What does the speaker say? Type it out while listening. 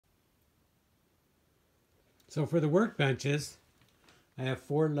So for the workbenches, I have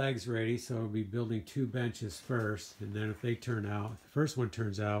 4 legs ready, so I'll be building 2 benches first, and then if they turn out, if the first one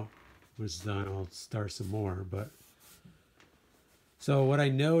turns out was done, I'll start some more. But so what I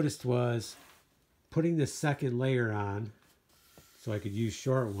noticed was putting the second layer on, so I could use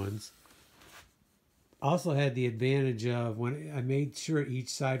short ones, also had the advantage of when I made sure each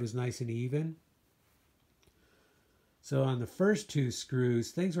side was nice and even. So on the first 2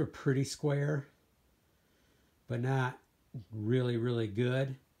 screws, things were pretty square, but not really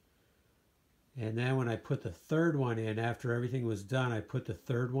good. And then when I put the third one in, after everything was done, I put the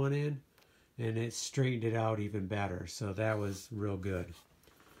third one in and it straightened it out even better. So that was real good.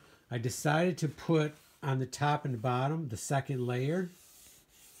 I decided to put on the top and bottom the second layer,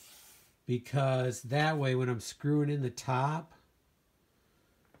 because that way when I'm screwing in the top,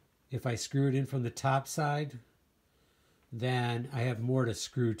 if I screw it in from the top side, then I have more to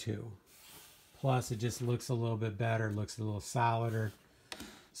screw to. Plus it just looks a little bit better, looks a little solider.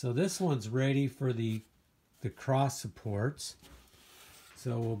 So this one's ready for the cross supports.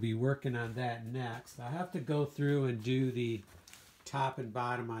 So we'll be working on that next. I have to go through and do the top and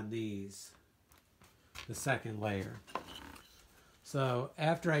bottom on these, the second layer. So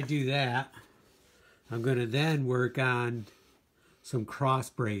after I do that, I'm going to then work on some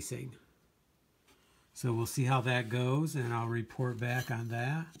cross bracing. So we'll see how that goes and I'll report back on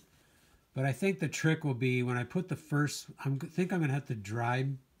that. But I think the trick will be when I put the first, I think I'm going to have to dry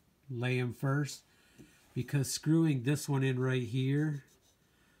lay them first, because screwing this one in right here,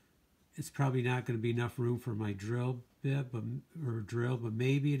 it's probably not going to be enough room for my drill bit, but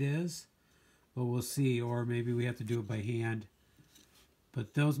maybe it is. But we'll see, or maybe we have to do it by hand.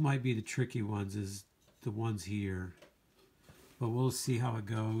 But those might be the tricky ones, is the ones here. But we'll see how it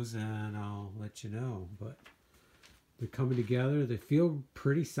goes and I'll let you know. But they're coming together. They feel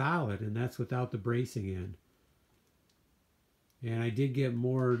pretty solid, and that's without the bracing in. And I did get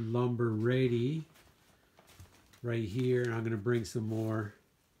more lumber ready right here, and I'm going to bring some more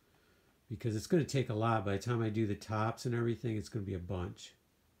because it's going to take a lot. By the time I do the tops and everything, it's going to be a bunch.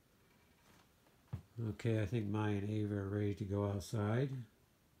 Okay, I think Maya and Ava are ready to go outside.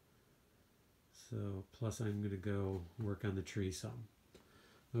 So, plus I'm going to go work on the tree some.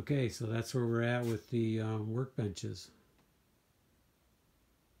 Okay, so that's where we're at with the workbenches.